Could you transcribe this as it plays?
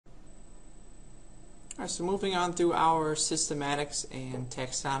Alright, so moving on through our systematics and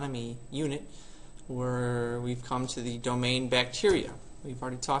taxonomy unit, where we've come to the domain bacteria. We've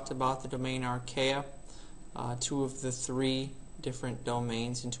already talked about the domain archaea, two of the three different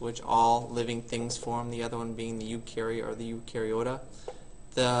domains into which all living things form, the other one being the eukarya or the eukaryota.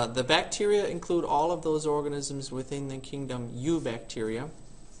 The bacteria include all of those organisms within the kingdom Eubacteria.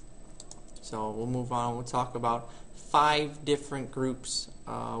 So we'll move on. We'll talk about 5 different groups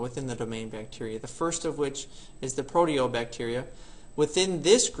within the domain bacteria. The first of which is the Proteobacteria. Within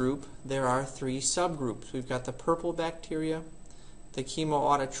this group, there are 3 subgroups. We've got the purple bacteria, the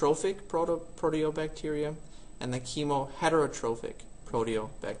chemoautotrophic Proteobacteria, and the chemoheterotrophic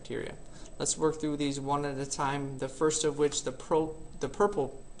Proteobacteria. Let's work through these one at a time. The first of which, the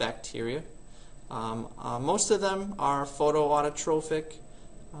purple bacteria. Most of them are photoautotrophic.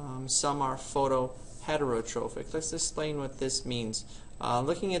 Some are photoheterotrophic. Let's explain what this means.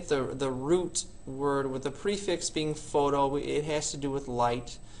 Looking at the root word with the prefix being photo, it has to do with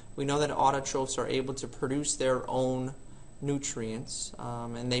light. We know that autotrophs are able to produce their own nutrients,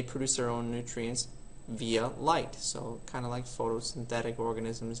 and they produce their own nutrients via light. So kind of like photosynthetic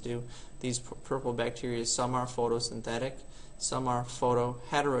organisms do. These purple bacteria, some are photosynthetic, some are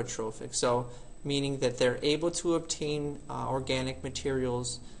photoheterotrophic. So meaning that they're able to obtain organic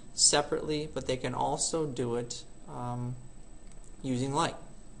materials separately, but they can also do it using light.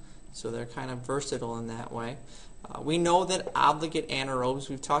 So they're kind of versatile in that way. We know that obligate anaerobes,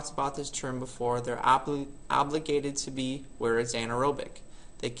 we've talked about this term before, they're obligated to be where it's anaerobic.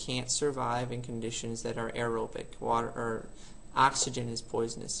 They can't survive in conditions that are aerobic. Water or oxygen is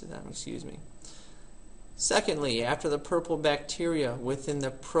poisonous to them, Secondly, after the purple bacteria, within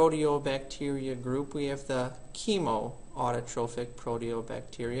the Proteobacteria group, we have the chemoautotrophic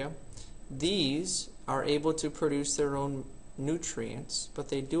Proteobacteria. These are able to produce their own nutrients, but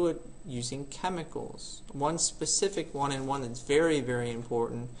they do it using chemicals. One specific one, and one that's very, very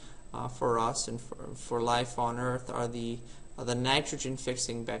important for us and for life on Earth, are the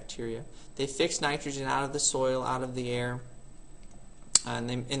nitrogen-fixing bacteria. They fix nitrogen out of the soil, out of the air, and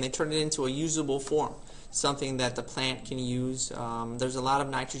they turn it into a usable form, something that the plant can use. There's a lot of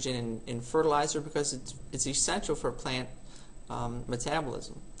nitrogen in fertilizer because it's essential for plant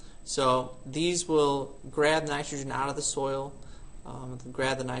metabolism. So these will grab nitrogen out of the soil,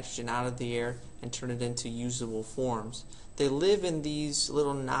 grab the nitrogen out of the air, and turn it into usable forms. They live in these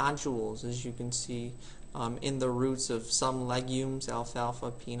little nodules, as you can see, in the roots of some legumes, alfalfa,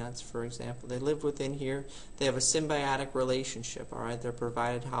 peanuts, for example. They live within here. They have a symbiotic relationship. All right, they're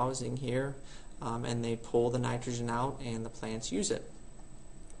provided housing here, and they pull the nitrogen out, and the plants use it.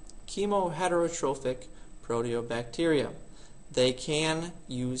 Chemoheterotrophic Proteobacteria. They can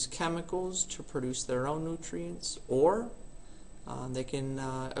use chemicals to produce their own nutrients, or they can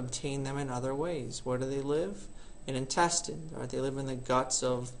obtain them in other ways. Where do they live? In intestines. Right? They live in the guts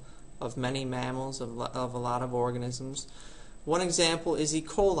of many mammals, of a lot of organisms. One example is E.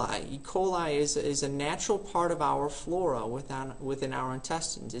 coli. E. coli is a natural part of our flora within our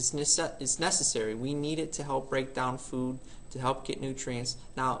intestines. It's necessary. We need it to help break down food, to help get nutrients.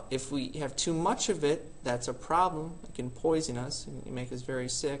 Now, if we have too much of it, that's a problem. It can poison us and make us very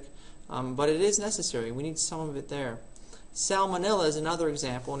sick. But it is necessary. We need some of it there. Salmonella is another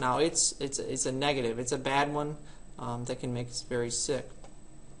example. Now, it's a negative. It's a bad one that can make us very sick.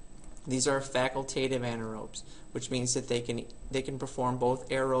 These are facultative anaerobes, which means that they can perform both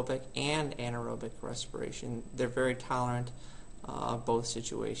aerobic and anaerobic respiration. They're very tolerant of both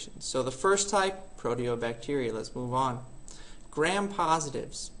situations. So the first type, Proteobacteria. Let's move on.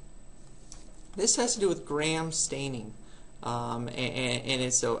 GramPositives. This has to do with gram staining, and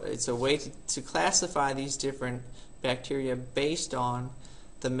it's a way to classify these different bacteria based on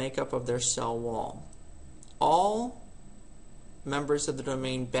the makeup of their cell wall. All members of the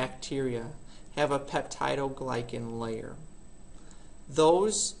domain bacteria have a peptidoglycan layer.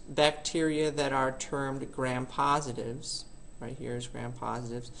 Those bacteria that are termed gram-positives, right here is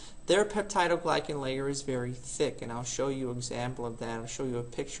gram-positives, their peptidoglycan layer is very thick, and I'll show you an example of that. I'll show you a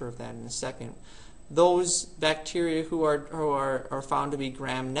picture of that in a second. Those bacteria who are found to be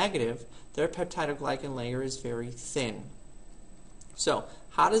gram-negative, their peptidoglycan layer is very thin. So,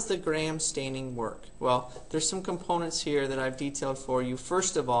 how does the gram staining work? Well, there's some components here that I've detailed for you.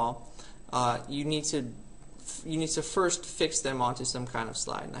 First of all, you need to first fix them onto some kind of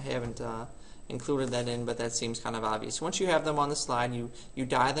slide, and I haven't included that in, but that seems kind of obvious. Once you have them on the slide, you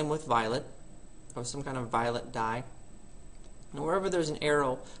dye them with violet, or some kind of violet dye. And wherever there's an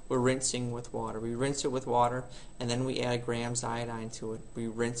arrow, we're rinsing with water. We rinse it with water, and then we add grams iodine to it. We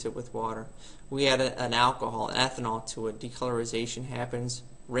rinse it with water. We add an alcohol, an ethanol to it. Decolorization happens.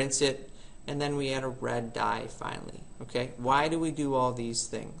 Rinse it, and then we add a red dye finally. Okay, why do we do all these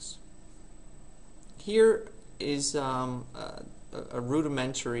things? Here is a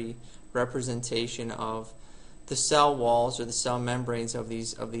rudimentary representation of the cell walls or the cell membranes of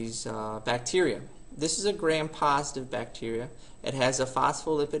these bacteria. This is a gram-positive bacteria. It has a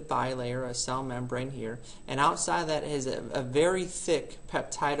phospholipid bilayer, a cell membrane here, and outside that is a very thick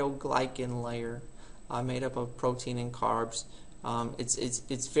peptidoglycan layer made up of protein and carbs.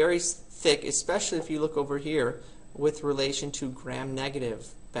 It's very thick, especially if you look over here with relation to gram-negative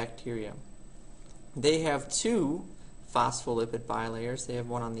bacteria. They have two phospholipid bilayers. They have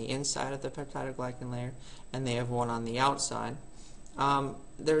one on the inside of the peptidoglycan layer, and they have one on the outside.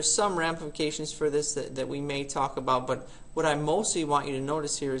 There's some ramifications for this that we may talk about, but what I mostly want you to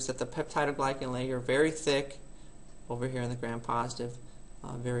notice here is that the peptidoglycan layer is very thick over here in the gram-positive,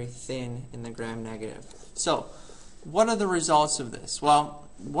 very thin in the gram-negative. So, what are the results of this? Well,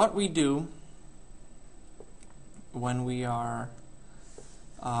 what we do when we are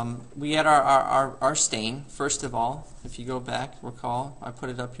we add our stain, first of all. If you go back, recall, I put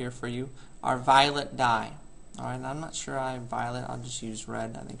it up here for you, our violet dye. Alright, I'm not sure I have violet, I'll just use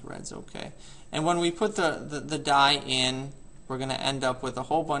red. I think red's okay. And when we put the dye in, we're going to end up with a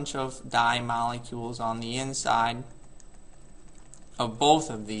whole bunch of dye molecules on the inside of both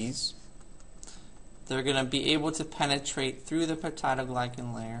of these. They're going to be able to penetrate through the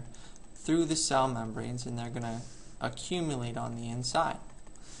peptidoglycan layer, through the cell membranes, and they're going to accumulate on the inside.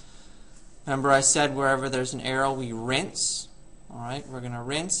 Remember I said wherever there's an arrow we rinse. Alright, we're going to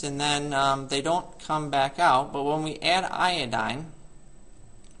rinse, and then they don't come back out, but when we add iodine,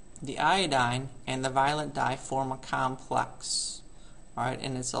 the iodine and the violet dye form a complex. Alright,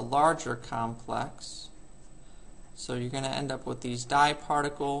 and it's a larger complex. So you're going to end up with these dye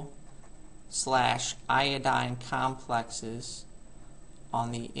particle / iodine complexes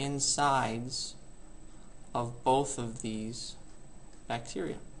on the insides of both of these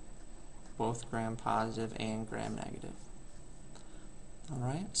bacteria, both gram-positive and gram-negative.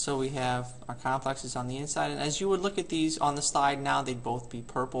 Alright, so we have our complexes on the inside, and as you would look at these on the slide now, they'd both be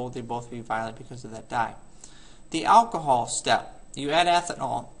purple, they'd both be violet because of that dye. The alcohol step, you add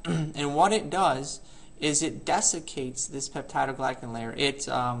ethanol, and what it does is it desiccates this peptidoglycan layer. It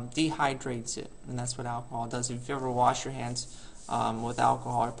dehydrates it, and that's what alcohol does. If you ever wash your hands with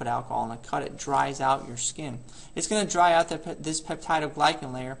alcohol or put alcohol in a cut, it dries out your skin. It's going to dry out this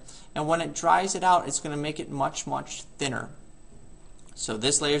peptidoglycan layer, and when it dries it out, it's going to make it much, much thinner. So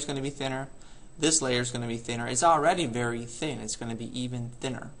this layer is going to be thinner, this layer is going to be thinner. It's already very thin. It's going to be even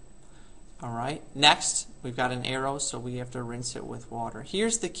thinner. Alright, next we've got an arrow, so we have to rinse it with water.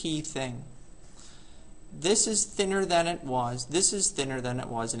 Here's the key thing. This is thinner than it was, this is thinner than it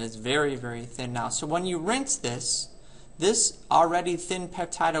was, and it's very, very thin now. So when you rinse this already thin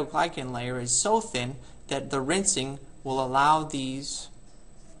peptidoglycan layer is so thin that the rinsing will allow these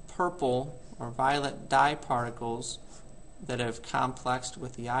purple or violet dye particles that have complexed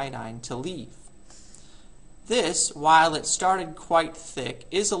with the iodine to leave. This, while it started quite thick,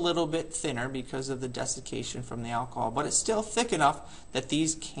 is a little bit thinner because of the desiccation from the alcohol, but it's still thick enough that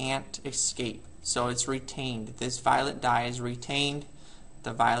these can't escape. So it's retained. This violet dye is retained.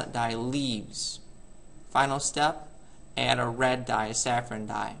 The violet dye leaves. Final step, add a red dye, a saffron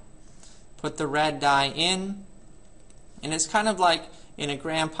dye. Put the red dye in, and it's kind of like in a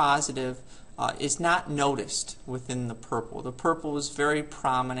gram-positive, is not noticed within the purple. The purple is very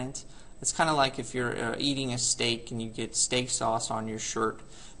prominent. It's kind of like if you're eating a steak and you get steak sauce on your shirt.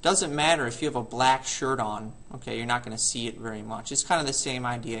 Doesn't matter if you have a black shirt on, okay, you're not going to see it very much. It's kind of the same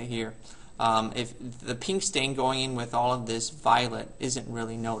idea here. If the pink stain going in with all of this violet isn't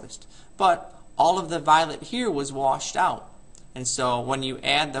really noticed. But all of the violet here was washed out. And so when you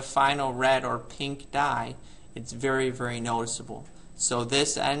add the final red or pink dye, it's very, very noticeable. So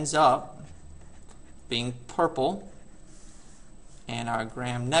this ends up being purple, and our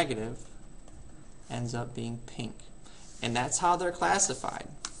gram-negative ends up being pink. And that's how they're classified.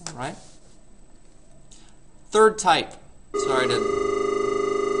 All right? Third type.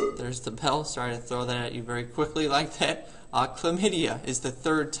 There's the bell. Sorry to throw that at you very quickly like that. Chlamydia is the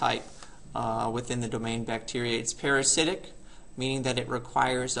third type within the domain bacteria. It's parasitic, meaning that it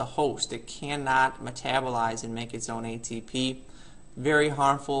requires a host. It cannot metabolize and make its own ATP. Very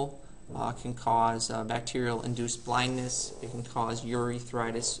harmful. Can cause bacterial-induced blindness. It can cause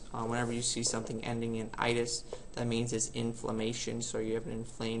urethritis. Whenever you see something ending in itis, that means it's inflammation, so you have an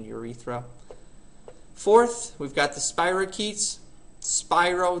inflamed urethra. Fourth, we've got the spirochetes.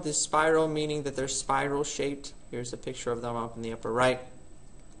 This spiro meaning that they're spiral-shaped. Here's a picture of them up in the upper right.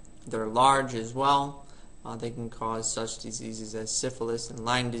 They're large as well. They can cause such diseases as syphilis and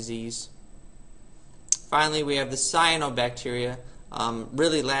Lyme disease. Finally, we have the cyanobacteria.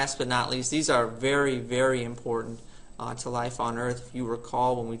 Really, last but not least, these are very, very important to life on Earth. If you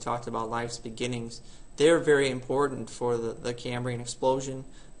recall when we talked about life's beginnings, they're very important for the Cambrian explosion,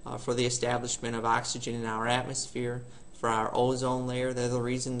 for the establishment of oxygen in our atmosphere, for our ozone layer. They're the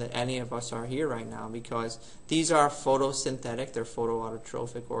reason that any of us are here right now, because these are photosynthetic, they're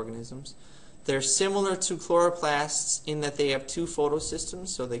photoautotrophic organisms. They're similar to chloroplasts in that they have two photosystems,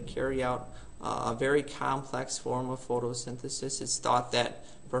 so they carry out a very complex form of photosynthesis. It's thought that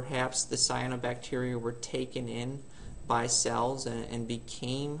perhaps the cyanobacteria were taken in by cells and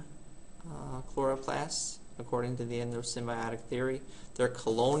became chloroplasts, according to the endosymbiotic theory. They're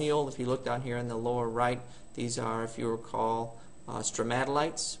colonial. If you look down here in the lower right, these are, if you recall,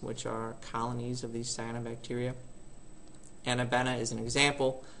 stromatolites, which are colonies of these cyanobacteria. Anabena is an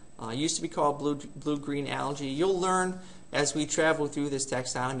example. Used to be called blue-green algae. You'll learn as we travel through this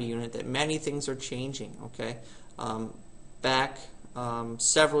taxonomy unit that many things are changing. Okay, back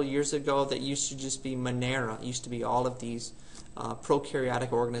several years ago, that used to just be Monera. It used to be all of these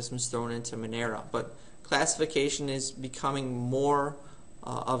prokaryotic organisms thrown into Monera. But classification is becoming more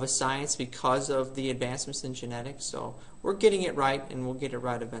of a science because of the advancements in genetics. So we're getting it right, and we'll get it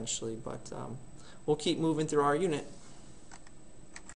right eventually. But we'll keep moving through our unit.